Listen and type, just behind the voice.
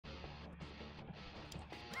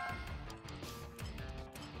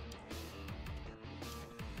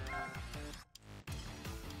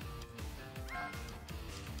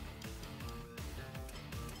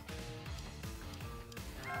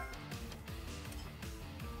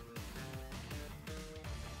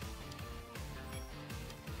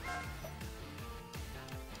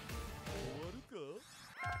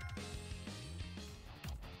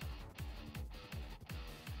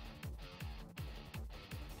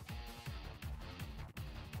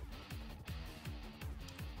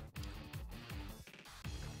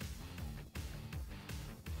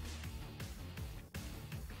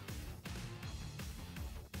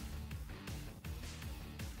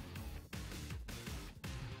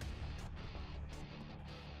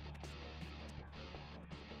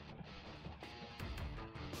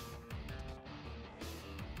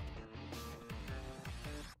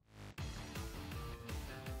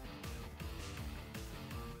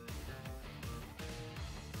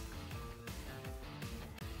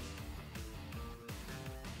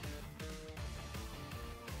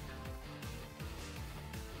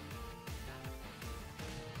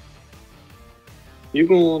You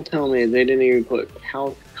gonna tell me they didn't even put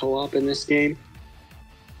co-op in this game?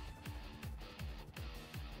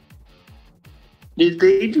 Did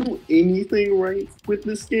they do anything right with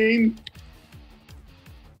this game?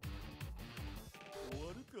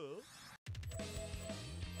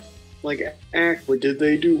 Like, actually, did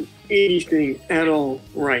they do anything at all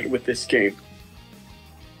right with this game?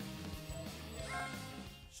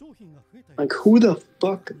 Like, who the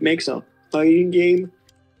fuck makes a fighting game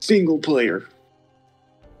single player?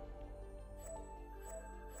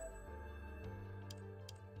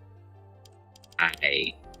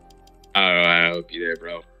 I'll be there,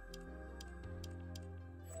 bro.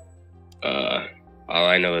 All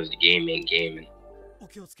I know is the game ain't gaming.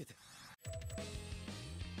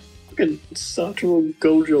 Fucking Satoru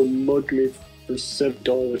Gojo mugged me for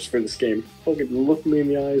 $7 for this game. Fucking looked me in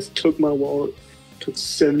the eyes, took my wallet, took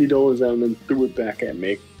 $70 out, and then threw it back at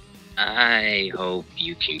me. I hope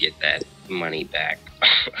you can get that money back.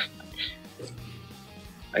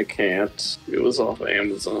 I can't. It was off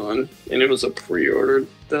Amazon, and it was a pre-order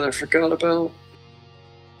that I forgot about.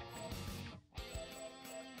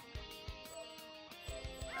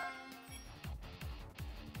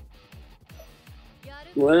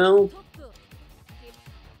 Well,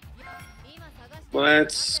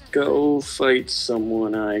 let's go fight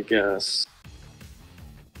someone, I guess.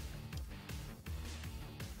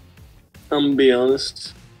 I'm gonna be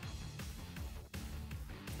honest.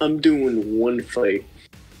 I'm doing one fight,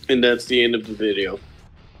 and that's the end of the video.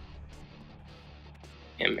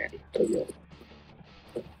 Yeah, man.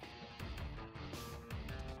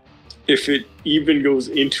 If it even goes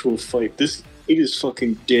into a fight, it is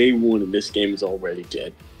fucking day one and this game is already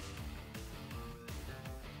dead.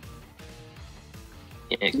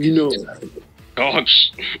 Yeah, you know that.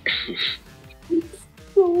 Gosh. It's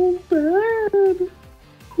so bad.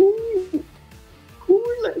 Who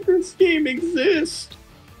let this game exist?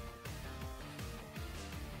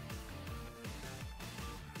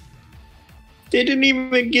 They didn't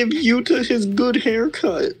even give Yuta his good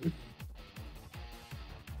haircut.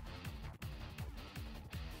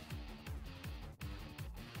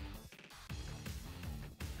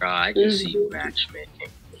 I can see matchmaking.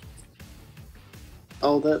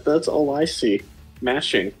 Oh, that's all I see.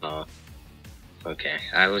 Mashing. Oh. Okay,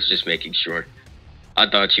 I was just making sure. I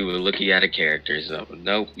thought you were looking at a character, so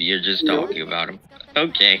nope, you're just talking about him.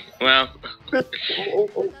 Okay, well.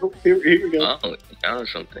 Here we go. Oh, that was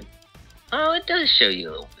something. Oh, it does show you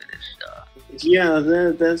a little bit of stuff.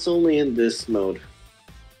 Yeah, that's only in this mode.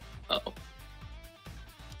 Oh.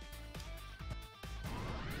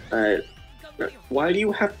 Alright. Why do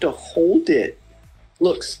you have to hold it?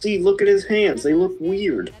 Look, Steve, look at his hands. They look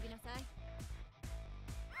weird.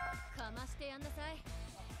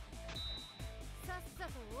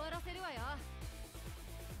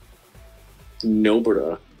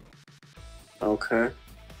 Nobara. Okay.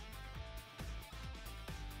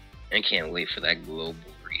 I can't wait for that global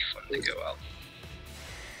refund to go out.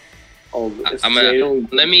 Oh, I'm gonna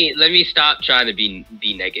let me stop trying to be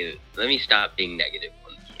negative. Let me stop being negative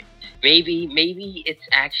on the game. Maybe it's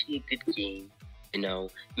actually a good game. You know,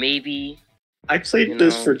 maybe. I played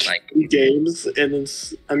this for 2 games, and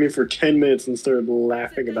then for 10 minutes, and started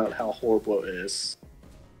laughing about how horrible it is.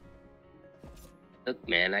 Look,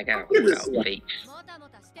 man, I gotta hold out faith.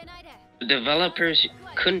 The developers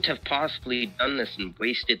couldn't have possibly done this and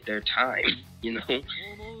wasted their time, you know?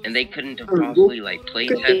 And they couldn't have possibly, play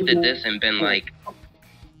tested this and been like,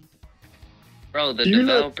 bro, the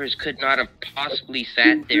developers could not have possibly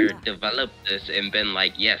sat there, developed this, and been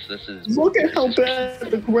like, yes, this is... Look at how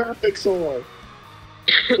bad the graphics are!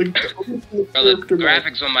 Bro, the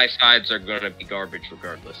graphics on my sides are gonna be garbage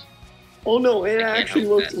regardless. Oh no, it actually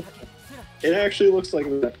looks like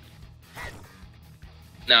that.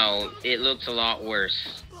 No, it looks a lot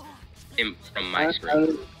worse from my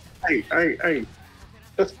screen. Hey.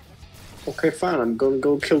 Okay, fine, I'm gonna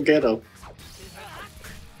go kill Ghetto.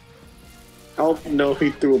 Oh, no,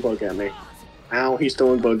 he threw a bug at me. Ow, he's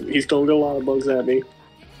throwing a lot of bugs at me.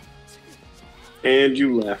 And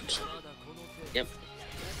you left. Yep.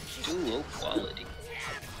 Too low quality.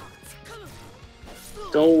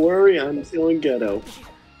 Don't worry, I'm killing Ghetto.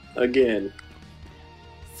 Again.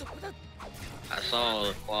 I saw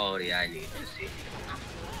the quality I needed to see.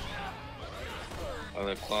 All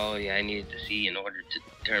the quality I needed to see in order to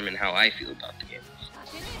determine how I feel about the game.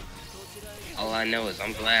 All I know is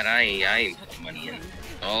I'm glad I ain't put money in.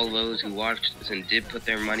 All those who watched this and did put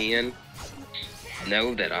their money in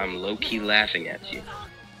know that I'm low-key laughing at you.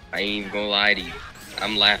 I ain't even gonna lie to you.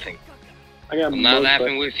 I'm laughing. I'm not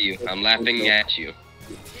laughing with you. I'm laughing at you.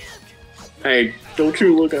 Hey, don't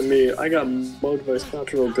you look at me. I got mugged by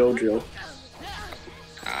Satoru Gojo.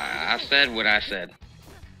 I said what I said.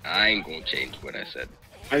 I ain't gonna change what I said.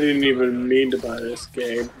 I didn't even mean to buy this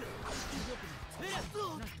game.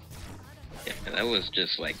 Yeah, that was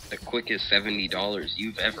just like the quickest $70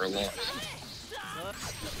 you've ever lost.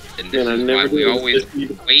 And this is why we always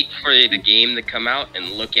wait for the game to come out and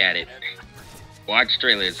look at it. Watch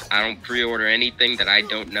trailers. I don't pre-order anything that I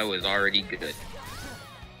don't know is already good.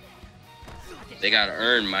 They gotta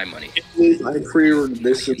earn my money. I pre-ordered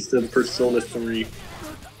this instead of Persona 3.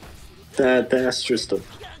 That's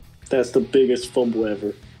the biggest fumble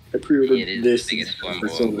ever. I pre-ordered this the biggest fumble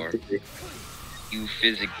Persona ever. 3. You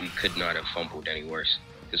physically could not have fumbled any worse.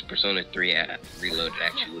 Because Persona 3 Reloaded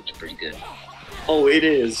actually looks pretty good. Oh, it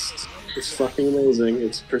is. It's fucking amazing.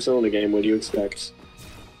 It's a Persona game. What do you expect?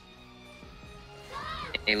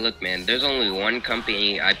 Hey, look, man. There's only one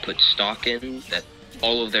company I put stock in that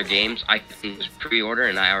all of their games I can just pre-order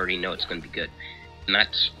and I already know it's going to be good. And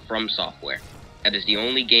that's From Software. That is the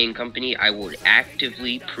only game company I would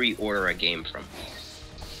actively pre-order a game from.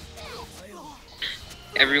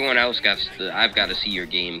 Everyone else I've got to see your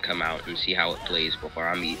game come out and see how it plays before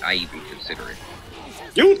I even consider it.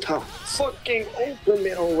 Utah fucking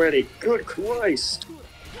ultimate already. Good Christ.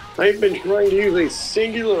 I've been trying to use a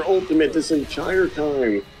singular ultimate this entire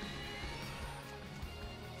time.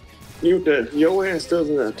 Utah, your ass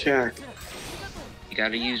doesn't attack. You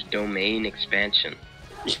gotta use domain expansion.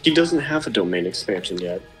 He doesn't have a domain expansion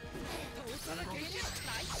yet.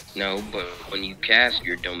 No, but when you cast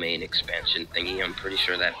your domain expansion thingy, I'm pretty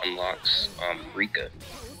sure that unlocks Rika.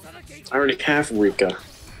 I already have Rika.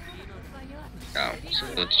 Oh, so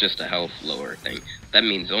it's just a health lower thing. That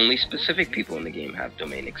means only specific people in the game have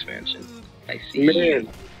domain expansion. I see. Man,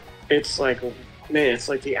 it's like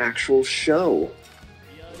the actual show.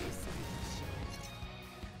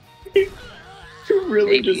 You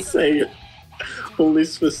really Maybe. just say it. Only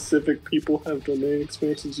specific people have domain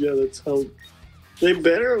expansions? Yeah, that's how... They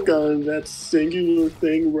better have gotten that singular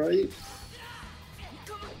thing right.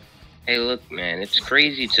 Hey, look, man, it's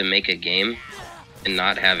crazy to make a game and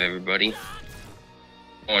not have everybody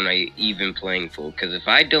on a even playing field. Because if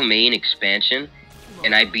I domain expansion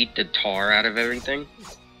and I beat the tar out of everything,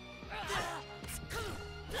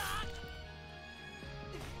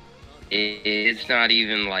 it's not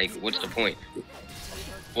even like, what's the point?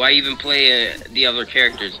 Why even play the other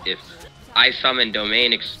characters if I summon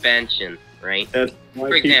domain expansion, right? That's why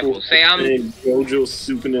For example, say I'm Gojo,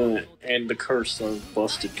 Sukuna, and the Curse are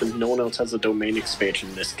busted because no one else has a domain expansion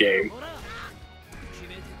in this game.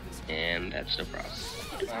 And that's the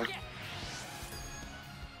problem.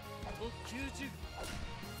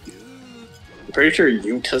 I'm pretty sure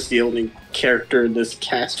Yuta's the only character in this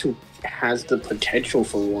cast who has the potential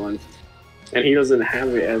for one, and he doesn't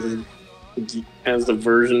have it as the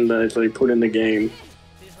version that they put in the game.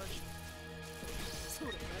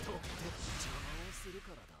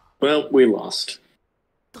 Well, we lost.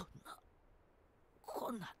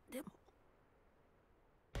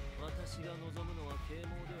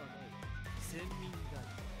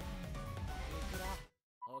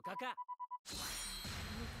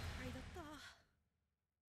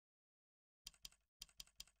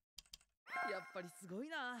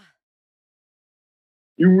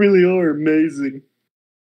 You really are amazing.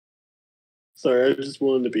 Sorry, I just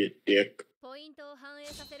wanted to be a dick. I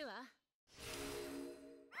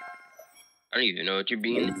don't even know what you're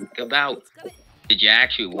being about. Did you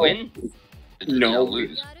actually win? Or did No, you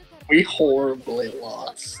lose? we horribly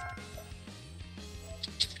lost.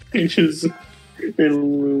 It just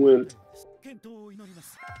ruined.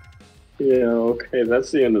 Yeah, okay,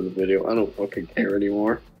 that's the end of the video. I don't fucking care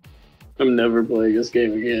anymore. I'm never playing this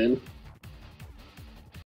game again.